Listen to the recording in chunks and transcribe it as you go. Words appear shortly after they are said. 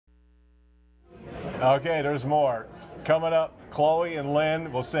Okay, there's more. Coming up, Chloe and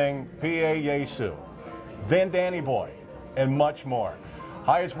Lynn will sing P.A. Yesu, then Danny Boy, and much more.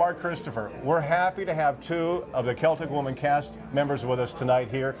 Hi, it's Mark Christopher. We're happy to have two of the Celtic Woman cast members with us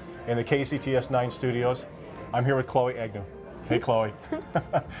tonight here in the KCTS 9 studios. I'm here with Chloe Agnew. Hey, Chloe.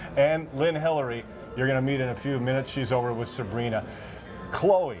 And Lynn Hillary, you're going to meet in a few minutes. She's over with Sabrina.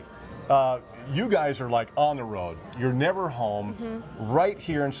 Chloe, you guys are like on the road. You're never home. Right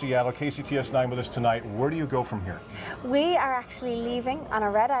here in Seattle, KCTS 9 with us tonight. Where do you go from here? We are actually leaving on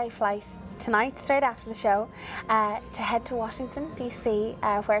a red-eye flight tonight, straight after the show, to head to Washington, D.C.,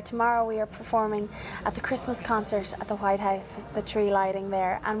 where tomorrow we are performing at the Christmas concert at the White House, the tree lighting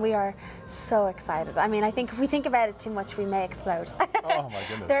there, and we are so excited. I mean, I think if we think about it too much, we may explode. Oh my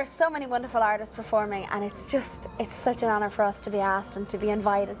goodness. There are so many wonderful artists performing, and it's such an honor for us to be asked and to be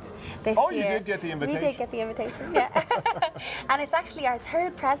invited this year. Oh, you did get the invitation? We did get the invitation, yeah. And it's actually our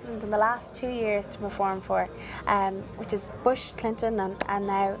third president in the last 2 years to perform for, which is Bush, Clinton, and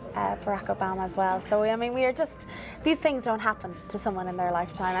now Barack Obama as well. So I mean, we are just, these things don't happen to someone in their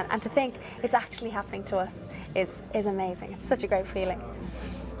lifetime, and to think it's actually happening to us is amazing. It's such a great feeling.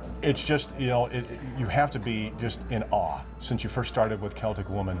 It's just, you know, you have to be just in awe since you first started with Celtic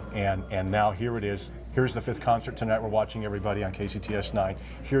Woman, and now here it is. Here's the 5th concert tonight. We're watching everybody on KCTS 9.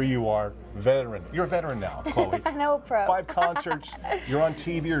 Here you are, veteran. You're a veteran now, Chloe. I know, pro. 5 concerts. You're on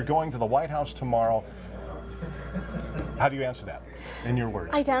TV. You're going to the White House tomorrow. How do you answer that in your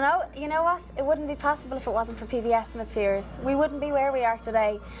words? I don't know. You know what? It wouldn't be possible if it wasn't for PBS and its viewers. We wouldn't be where we are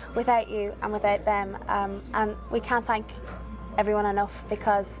today without you and without them. And we can't thank everyone enough,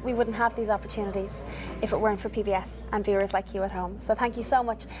 because we wouldn't have these opportunities if it weren't for PBS and viewers like you at home. So thank you so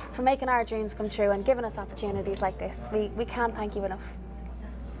much for making our dreams come true and giving us opportunities like this. We can't thank you enough.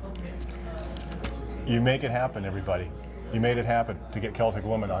 You make it happen, everybody. You made it happen to get Celtic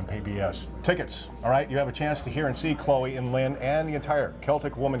Woman on PBS. Tickets, all right? You have a chance to hear and see Chloe and Lynn and the entire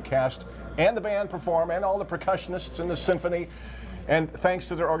Celtic Woman cast and the band perform, and all the percussionists in the symphony. And thanks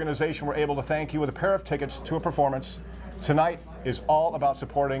to their organization, we're able to thank you with a pair of tickets to a performance. Tonight is all about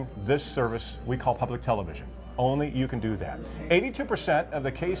supporting this service we call public television. Only you can do that. 82% of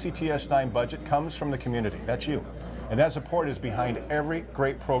the KCTS 9 budget comes from the community. That's you. And that support is behind every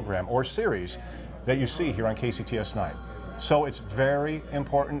great program or series that you see here on KCTS 9. So it's very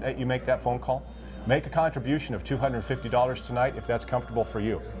important that you make that phone call. Make a contribution of $250 tonight if that's comfortable for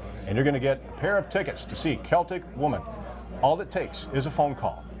you. And you're going to get a pair of tickets to see Celtic Woman. All it takes is a phone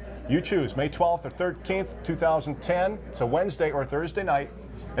call. You choose May 12th or 13th, 2010. It's a Wednesday or Thursday night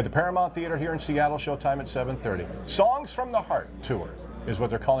at the Paramount Theater here in Seattle, showtime at 7:30. Songs from the Heart Tour is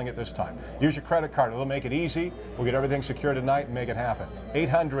what they're calling it this time. Use your credit card. It'll make it easy. We'll get everything secured tonight and make it happen.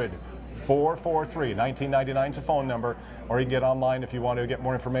 800-443-1999 is the phone number, or you can get online if you want to get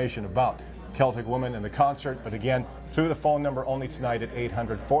more information about Celtic Woman and the concert, but again, through the phone number only tonight at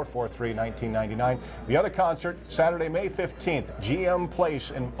 800-443-1999. The other concert, Saturday, May 15th, GM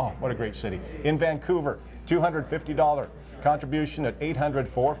Place in, oh, what a great city, in Vancouver, $250 contribution at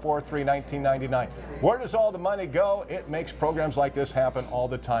 800-443-1999. Where does all the money go? It makes programs like this happen all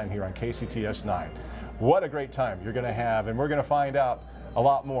the time here on KCTS 9. What a great time you're going to have, and we're going to find out a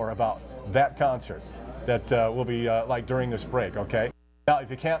lot more about that concert that will be like during this break, okay? Now,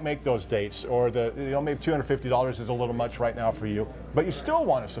 if you can't make those dates, or maybe $250 is a little much right now for you, but you still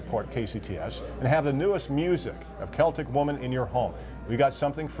want to support KCTS and have the newest music of Celtic Woman in your home, we got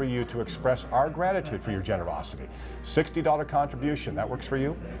something for you to express our gratitude for your generosity. $60 contribution, that works for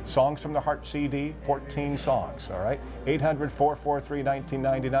you? Songs from the Heart CD, 14 songs, all right?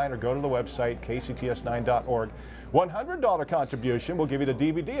 800-443-1999, or go to the website, kcts9.org. $100 contribution will give you the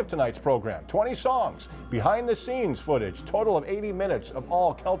DVD of tonight's program. 20 songs, behind-the-scenes footage, total of 80 minutes of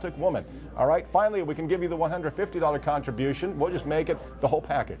all Celtic Woman. All right, finally, we can give you the $150 contribution. We'll just make it the whole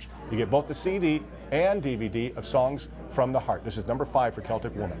package. You get both the CD and DVD of Songs from the Heart. This is number 5 for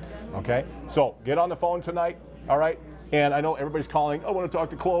Celtic Woman, okay? So get on the phone tonight, all right? And I know everybody's calling, I want to talk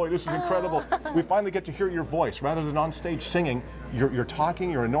to Chloe, this is incredible. We finally get to hear your voice. Rather than on stage singing, you're talking,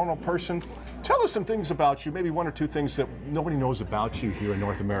 you're a normal person. Tell us some things about you, maybe 1 or 2 things that nobody knows about you here in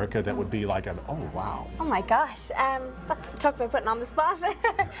North America that would be like an, oh, wow. Oh my gosh, let's talk about putting on the spot.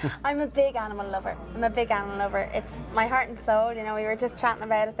 I'm a big animal lover. I'm a big animal lover. It's my heart and soul, you know, we were just chatting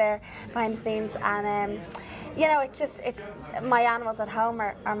about it there behind the scenes, and you know, it's my animals at home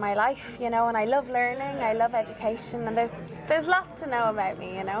are my life, you know, and I love learning, I love education, and there's lots to know about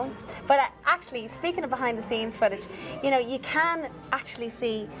me, you know. But actually, speaking of behind the scenes footage, you know, you can actually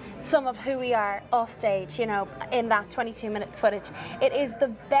see some of who we are off stage, you know, in that 22-minute footage. It is the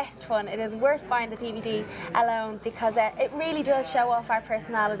best fun. It is worth buying the DVD alone because it really does show off our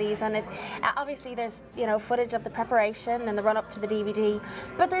personalities, and it obviously there's, you know, footage of the preparation and the run up to the DVD,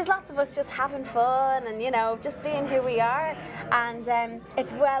 but there's lots of us just having fun and, you know, just being who we are, and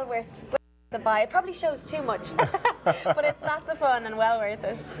it's well worth the buy. It probably shows too much, but it's lots of fun and well worth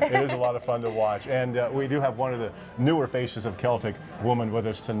it. It is a lot of fun to watch, and we do have one of the newer faces of Celtic Woman with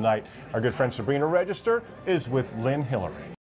us tonight. Our good friend Sabrina Register is with Lynn Hillary.